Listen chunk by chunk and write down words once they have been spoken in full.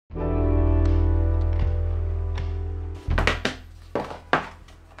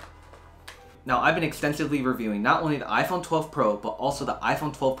Now, I've been extensively reviewing not only the iPhone 12 Pro, but also the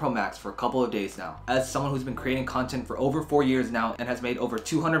iPhone 12 Pro Max for a couple of days now. As someone who's been creating content for over 4 years now and has made over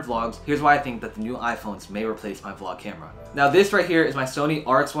 200 vlogs, here's why I think that the new iPhones may replace my vlog camera. Now, this right here is my Sony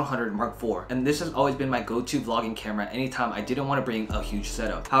RX100 Mark IV, and this has always been my go-to vlogging camera anytime I didn't want to bring a huge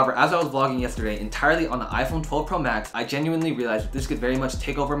setup. However, as I was vlogging yesterday entirely on the iPhone 12 Pro Max, I genuinely realized that this could very much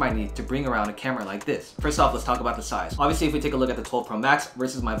take over my need to bring around a camera like this. First off, let's talk about the size. Obviously, if we take a look at the 12 Pro Max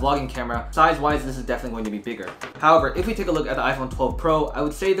versus my vlogging camera, size-wise, this is definitely going to be bigger. However, if we take a look at the iPhone 12 Pro, I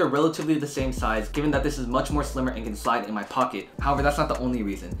would say they're relatively the same size, given that this is much more slimmer and can slide in my pocket. However, that's not the only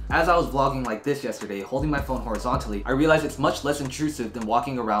reason. As I was vlogging like this yesterday, holding my phone horizontally, I realized it's much less intrusive than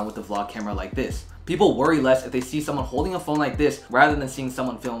walking around with a vlog camera like this. People worry less if they see someone holding a phone like this rather than seeing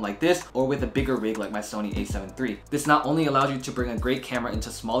someone film like this or with a bigger rig like my Sony a7 III. This not only allows you to bring a great camera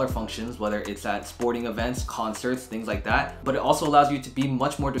into smaller functions, whether it's at sporting events, concerts, things like that, but it also allows you to be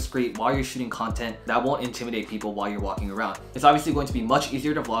much more discreet while you're shooting content that won't intimidate people while you're walking around. It's obviously going to be much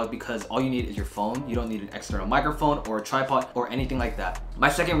easier to vlog because all you need is your phone. You don't need an external microphone or a tripod or anything like that. My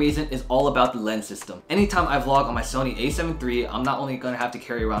second reason is all about the lens system. Anytime I vlog on my Sony a7 III, I'm not only going to have to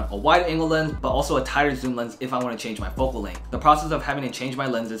carry around a wide angle lens, but also a tighter zoom lens if I want to change my focal length. The process of having to change my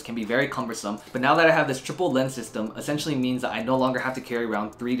lenses can be very cumbersome, but now that I have this triple lens system, essentially means that I no longer have to carry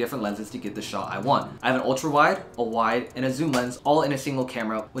around 3 different lenses to get the shot I want. I have an ultra wide, a wide, and a zoom lens all in a single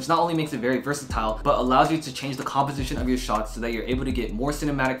camera, which not only makes it very versatile, but allows you to change the composition of your shots so that you're able to get more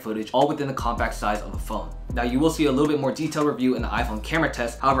cinematic footage all within the compact size of a phone. Now, you will see a little bit more detailed review in the iPhone camera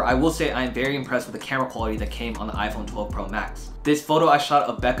test. However, I will say I am very impressed with the camera quality that came on the iPhone 12 Pro Max. This photo I shot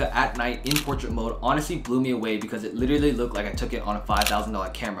of Becca at night in portrait mode honestly blew me away because it literally looked like I took it on a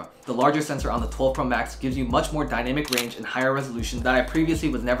 $5,000 camera. The larger sensor on the 12 Pro Max gives you much more dynamic range and higher resolution that I previously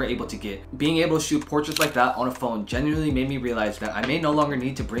was never able to get. Being able to shoot portraits like that on a phone genuinely made me realize that I may no longer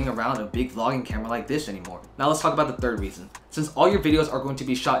need to bring around a big vlogging camera like this anymore. Now let's talk about the third reason. Since all your videos are going to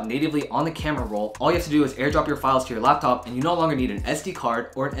be shot natively on the camera roll, all you have to do is airdrop your files to your laptop and you no longer need an SD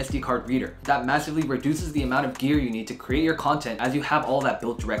card or an SD card reader. That massively reduces the amount of gear you need to create your content as you have all that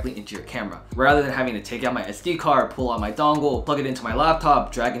built directly into your camera. Rather than having to take out my SD card, pull out my dongle, plug it into my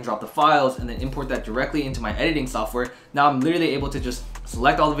laptop, drag and drop the files, and then import that directly into my editing software, now I'm literally able to just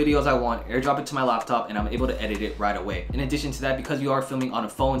select all the videos I want, airdrop it to my laptop, and I'm able to edit it right away. In addition to that, because you are filming on a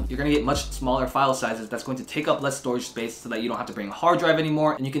phone, you're going to get much smaller file sizes that's going to take up less storage space so that you don't have to bring a hard drive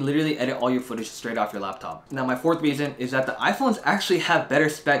anymore, and you can literally edit all your footage straight off your laptop. Now, my fourth reason is that the iPhones actually have better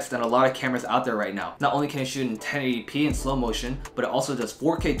specs than a lot of cameras out there right now. Not only can it shoot in 1080p in slow motion, but it also does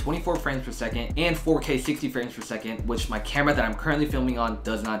 4K 24 frames per second and 4K 60 frames per second, which my camera that I'm currently filming on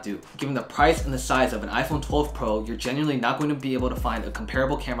does not do. Given the price and the size of an iPhone 12 Pro, you're genuinely not going to be able to find a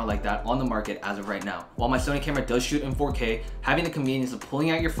comparable camera like that on the market as of right now. While my Sony camera does shoot in 4K, having the convenience of pulling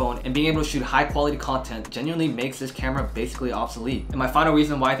out your phone and being able to shoot high quality content genuinely makes this camera basically obsolete. And my final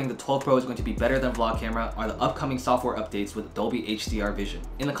reason why I think the 12 Pro is going to be better than vlog camera are the upcoming software updates with Dolby HDR Vision.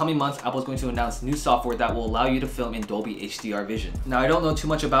 In the coming months, Apple is going to announce new software that will allow you to film in Dolby HDR Vision. Now, I don't know too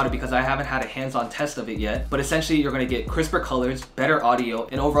much about it because I haven't had a hands-on test of it yet, but essentially you're going to get crisper colors, better audio,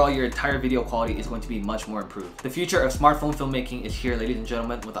 and overall your entire video quality is going to be much more improved. The future of smartphone filmmaking is here, ladies and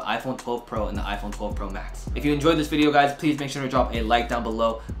gentlemen, with the iPhone 12 Pro and the iPhone 12 Pro Max. If you enjoyed this video, guys, please make sure to drop a like down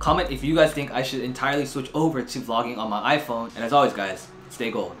below. Comment if you guys think I should entirely switch over to vlogging on my iPhone. And as always, guys,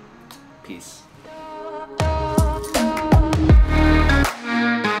 stay gold. Peace.